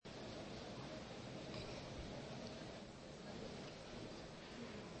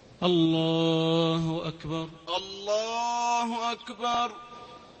الله أكبر. الله أكبر.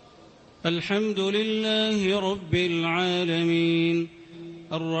 الحمد لله رب العالمين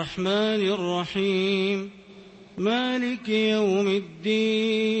الرحمن الرحيم مالك يوم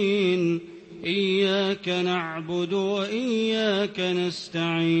الدين إياك نعبد وإياك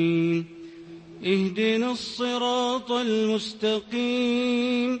نستعين اهدنا الصراط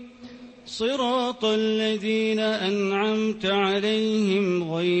المستقيم صراط الذين أنعمت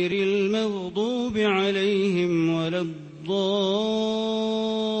عليهم غير المغضوب عليهم ولا الضالين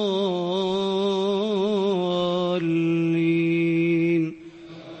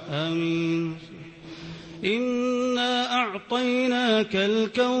آمين. إنا أعطيناك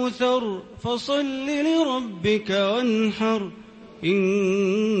الكوثر فصل لربك وانحر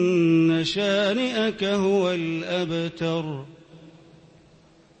إن شانئك هو الأبتر.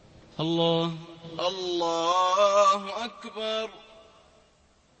 الله أكبر.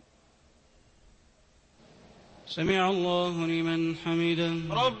 سمع الله لمن حمده.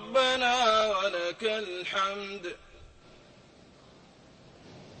 ربنا ولك الحمد.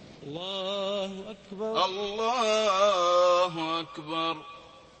 الله أكبر. الله أكبر.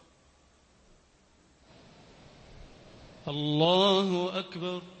 الله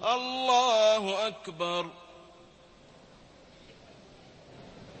أكبر. الله أكبر.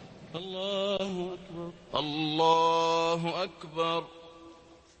 الله أكبر. الله أكبر.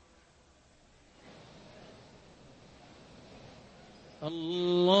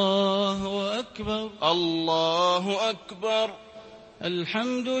 الله أكبر. الله أكبر.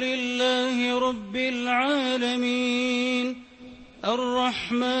 الحمد لله رب العالمين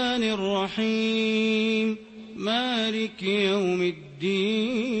الرحمن الرحيم مالك يوم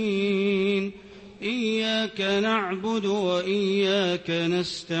الدين إياك نعبد وإياك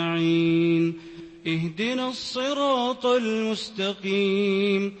نستعين اهدنا الصراط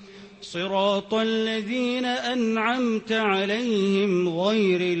المستقيم صراط الذين أنعمت عليهم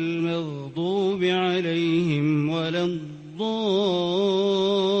غير المغضوب عليهم ولا الضالين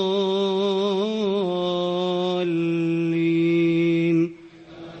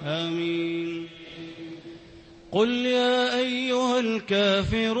آمين. قل يا أيها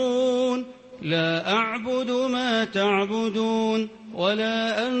الكافرون لا أعبد ما تعبدون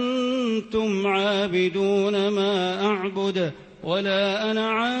ولا أنتم عابدون ما أعبد ولا أنا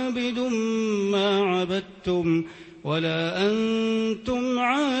عابد ما عبدتم ولا أنتم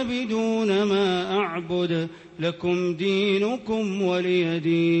عابدون ما أعبد لكم دينكم ولي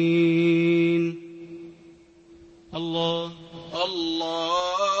دين. الله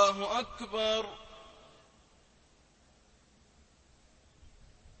أكبر.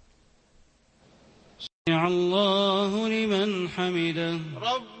 سمع الله لمن حمده.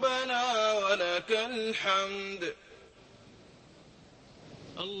 ربنا ولك الحمد.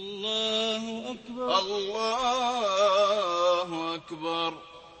 الله أكبر. الله أكبر.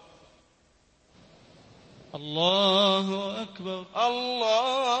 الله أكبر.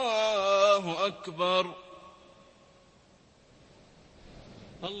 الله أكبر.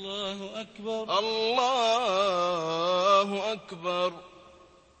 الله أكبر. الله أكبر.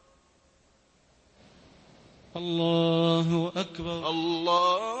 الله أكبر.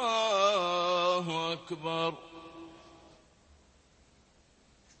 الله أكبر.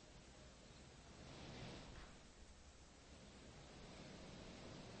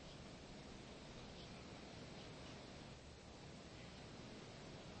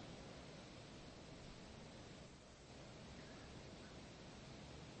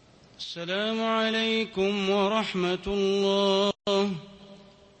 السلام عليكم ورحمة الله.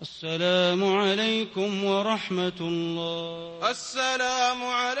 السلام عليكم ورحمة الله. السلام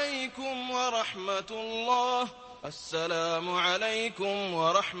عليكم ورحمة الله. السلام عليكم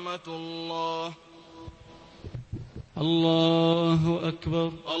ورحمة الله. الله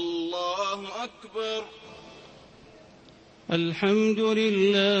أكبر. الله أكبر. الحمد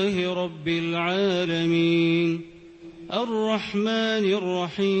لله رب العالمين الرحمن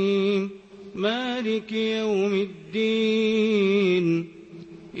الرحيم مالك يوم الدين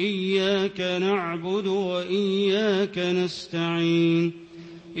إياك نعبد وإياك نستعين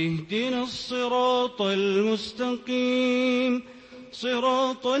اهدنا الصراط المستقيم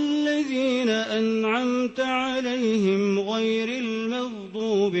صراط الذين أنعمت عليهم غير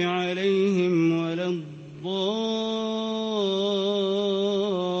المغضوب عليهم ولا الضالين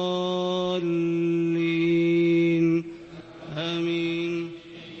آمين.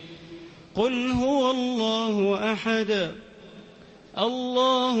 قل هو الله أحد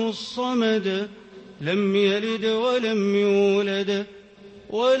الله الصمد لم يلد ولم يولد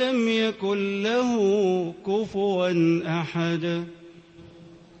ولم يكن له كفوا أحد.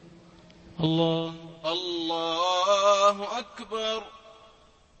 الله الله أكبر.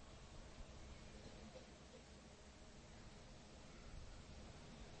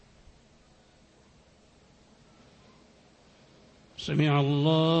 سمع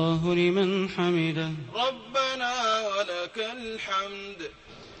الله لمن حمده. ربنا ولك الحمد.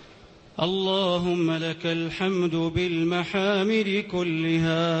 اللهم لك الحمد بالمحامد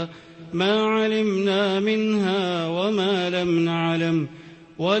كلها، ما علمنا منها وما لم نعلم،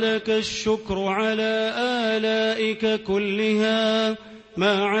 ولك الشكر على آلائك كلها،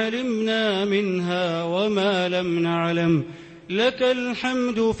 ما علمنا منها وما لم نعلم. لك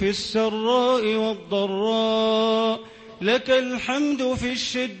الحمد في السراء والضراء، لك الحمد في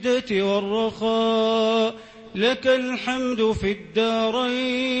الشدة والرخاء، لك الحمد في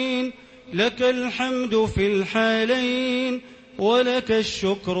الدارين، لك الحمد في الحالين، ولك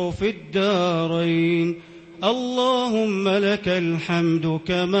الشكر في الدارين. اللهم لك الحمد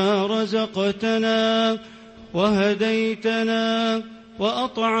كما رزقتنا وهديتنا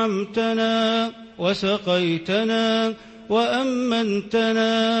وأطعمتنا وسقيتنا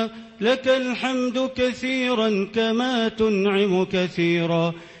وأمنتنا. لك الحمد كثيرا كما تنعم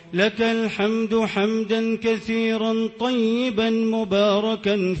كثيرا، لك الحمد حمدا كثيرا طيبا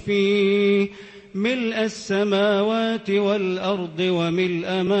مباركا فيه، ملء السماوات والأرض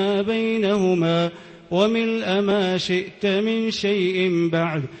وملء ما بينهما وملء ما شئت من شيء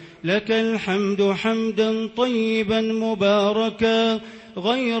بعد. لك الحمد حمدا طيبا مباركا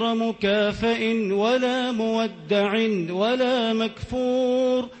غير مكافئ ولا مودع ولا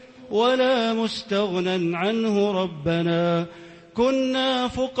مكفور ولا مستغنى عنه. ربنا كنا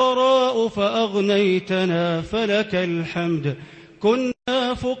فقراء فأغنيتنا فلك الحمد،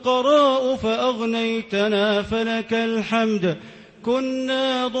 كنا فقراء فأغنيتنا فلك الحمد،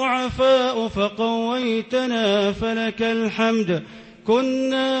 كنا ضعفاء فقويتنا فلك الحمد،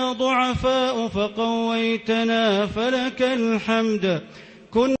 كنا ضعفاء فقويتنا فلك الحمد،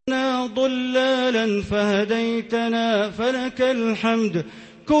 كنا ضلالا فهديتنا فلك الحمد،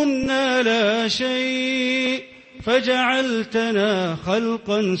 كنا لا شيء فجعلتنا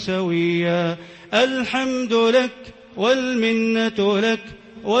خلقا سويا. الحمد لك والمنة لك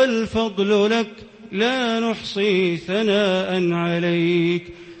والفضل لك، لا نحصي ثناء عليك.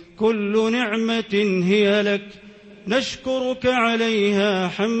 كل نعمة هي لك، نشكرك عليها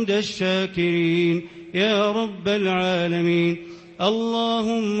حمد الشاكرين يا رب العالمين.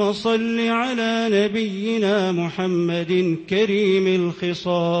 اللهم صل على نبينا محمد كريم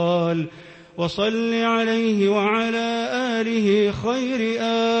الخصال، وصل عليه وعلى آله خير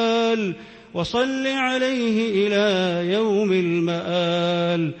آل، وصل عليه إلى يوم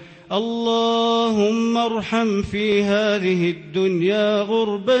المآل. اللهم ارحم في هذه الدنيا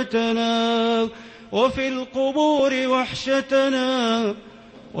غربتنا، وفي القبور وحشتنا،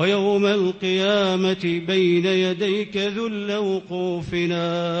 ويوم القيامة بين يديك ذل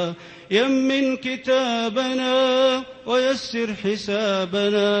وقوفنا. يمن كتابنا ويسر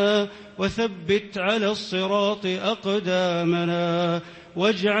حسابنا، وثبت على الصراط أقدامنا،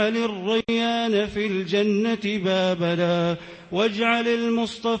 واجعل الريان في الجنة بابنا، واجعل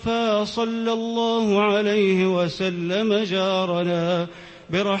المصطفى صلى الله عليه وسلم جارنا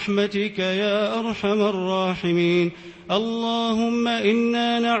برحمتك يا أرحم الراحمين. اللهم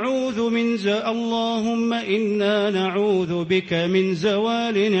إنا نعوذ بك من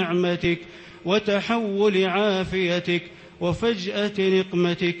زوال نعمتك وتحول عافيتك وفجأة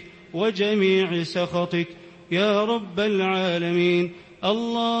نقمتك وجميع سخطك يا رب العالمين.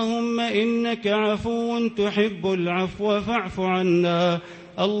 اللهم إنك عفو تحب العفو فاعف عنا.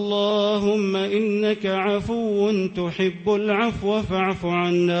 اللهم إنك عفو تحب العفو فاعف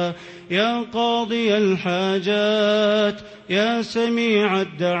عنا. يا قاضي الحاجات، يا سميع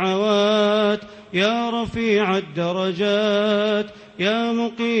الدعوات، يا رفيع الدرجات، يا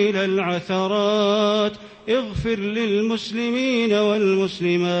مقيل العثرات، اغفر للمسلمين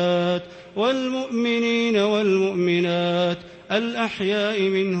والمسلمات والمؤمنين والمؤمنات الأحياء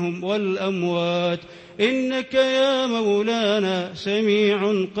منهم والأموات، إنك يا مولانا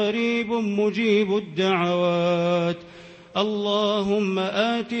سميع قريب مجيب الدعوات. اللهم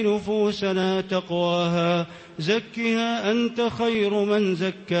آت نفوسنا تقواها، زكها أنت خير من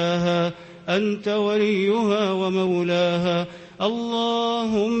زكاها، أنت وليها ومولاها.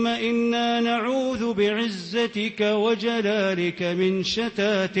 اللهم إنا نعوذ بعزتك وجلالك من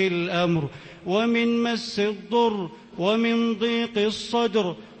شتات الأمر، ومن مس الضر، ومن ضيق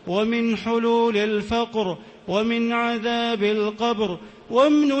الصدر، ومن حلول الفقر، ومن عذاب القبر،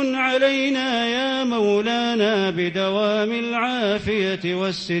 وامنن علينا يا مولانا بدوام العافية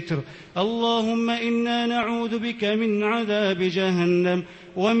والستر. اللهم إنا نعوذ بك من عذاب جهنم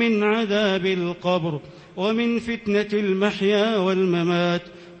ومن عذاب القبر ومن فتنة المحيا والممات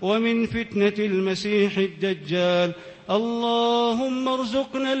ومن فتنة المسيح الدجال. اللهم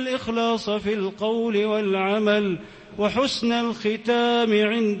ارزقنا الإخلاص في القول والعمل وحسن الختام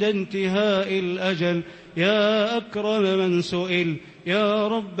عند انتهاء الأجل يا أكرم من سئل يا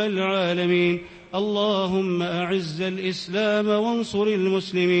رب العالمين. اللهم أعز الإسلام وانصر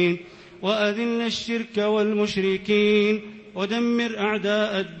المسلمين وأذل الشرك والمشركين ودمر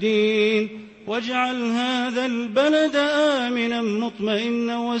أعداء الدين واجعل هذا البلد آمنا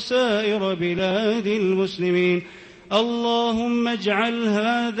مطمئنا وسائر بلاد المسلمين. اللهم اجعل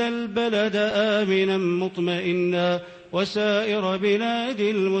هذا البلد آمنا مطمئنا وسائر بلاد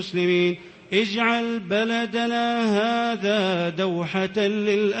المسلمين. اجعل بلدنا هذا دوحة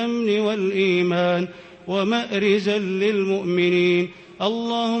للأمن والإيمان ومأرزا للمؤمنين.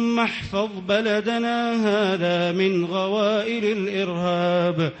 اللهم احفظ بلدنا هذا من غوائل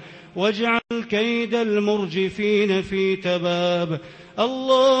الإرهاب واجعل كيد المرجفين في تباب.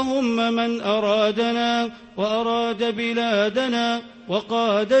 اللهم من أرادنا وأراد بلادنا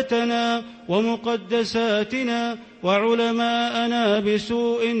وقادتنا ومقدساتنا وعلماءنا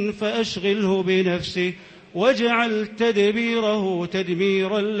بسوء فأشغله بنفسه واجعل تدبيره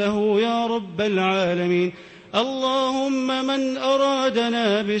تدميرا له يا رب العالمين. اللهم من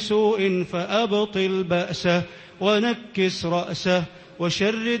أرادنا بسوء فأبطل بأسه ونكس رأسه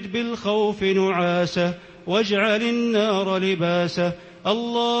وشرد بالخوف نعاسه واجعل النار لباسه.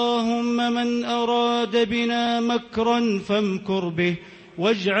 اللهم من أراد بنا مكرا فامكر به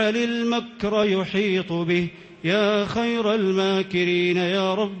واجعل المكر يحيط به يا خير الماكرين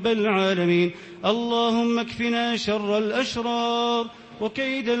يا رب العالمين. اللهم اكفنا شر الأشرار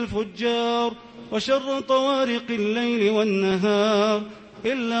وكيد الفجار وشر طوارق الليل والنهار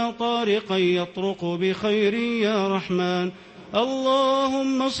إلا طارقا يطرق بخير يا رحمن.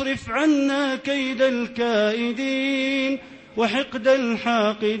 اللهم اصرف عنا كيد الكائدين وحقد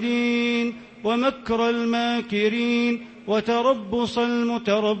الحاقدين ومكر الماكرين وتربص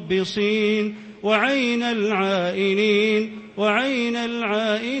المتربصين وعين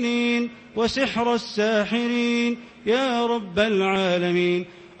العائنين وسحر الساحرين يا رب العالمين.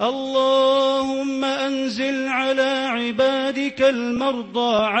 اللهم أنزل على عبادك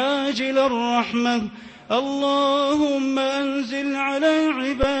المرضى عاجل الرحمة. اللهم أنزل على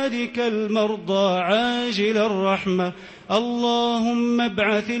عبادك المرضى عاجل الرحمة. اللهم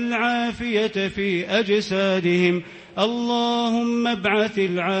ابعث العافية في أجسادهم. اللهم ابعث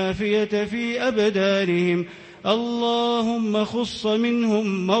العافية في أبدانهم. اللهم خص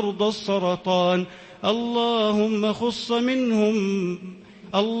منهم مرضى السرطان. اللهم خص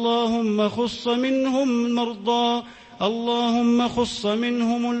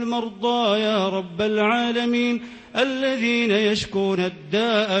منهم المرضى يا رب العالمين الذين يشكون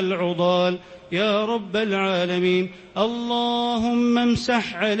الداء العضال يا رب العالمين. اللهم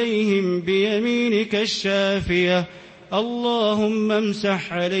امسح عليهم بيمينك الشافية. اللهم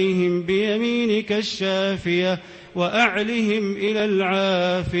امسح عليهم بيمينك الشافية وأعلهم إلى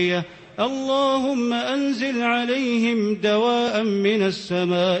العافية. اللهم أنزل عليهم دواء من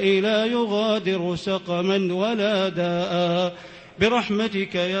السماء لا يغادر سقما ولا داء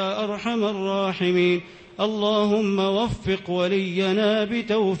برحمتك يا أرحم الراحمين. اللهم وفق ولينا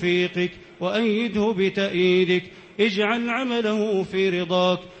بتوفيقك وأيده بتأييدك. اجعل عمله في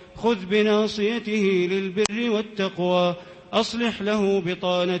رضاك. خذ بناصيته للبر والتقوى. أصلح له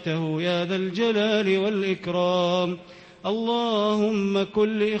بطانته يا ذا الجلال والإكرام. اللهم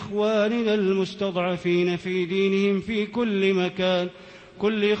كن لإخواننا المستضعفين في دينهم في كل مكان.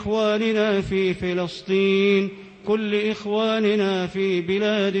 كل إخواننا في فلسطين. كل إخواننا في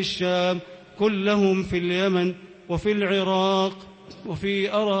بلاد الشام. كلهم في اليمن وفي العراق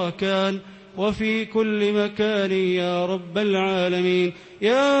وفي أراكان وفي كل مكان يا رب العالمين.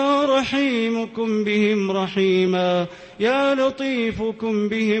 يا رحيمكم بهم رحيما يا لطيفكم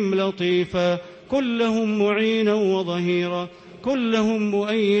بهم لطيفا. كلهم معينا وظهيرا. كلهم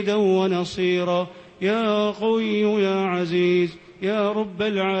مؤيدا ونصيرا يا قوي يا عزيز يا رب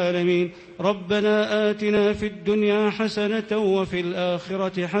العالمين. ربنا آتنا في الدنيا حسنة وفي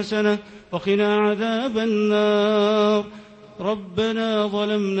الآخرة حسنة وقنا عذاب النار. ربنا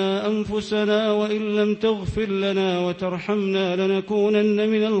ظلمنا أنفسنا وإن لم تغفر لنا وترحمنا لنكونن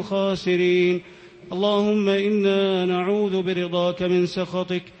من الخاسرين. اللهم إنا نعوذ برضاك من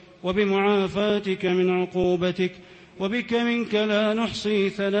سخطك وبمعافاتك من عقوبتك وبك منك لا نحصي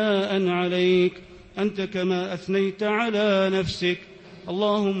ثناء عليك أنت كما أثنيت على نفسك.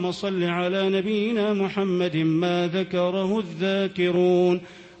 اللهم صل على نبينا محمد ما ذكره الذاكرون،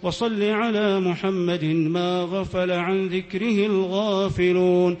 وصل على محمد ما غفل عن ذكره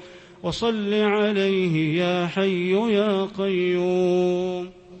الغافلون، وصل عليه يا حي يا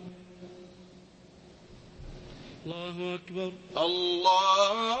قيوم. الله أكبر.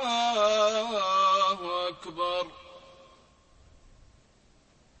 الله أكبر.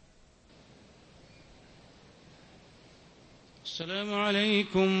 السلام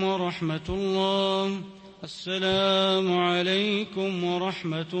عليكم ورحمة الله. السلام عليكم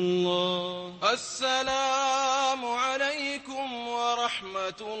ورحمة الله. السلام عليكم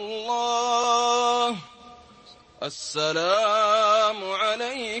ورحمة الله. السلام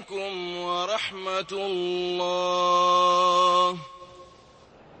عليكم ورحمة الله.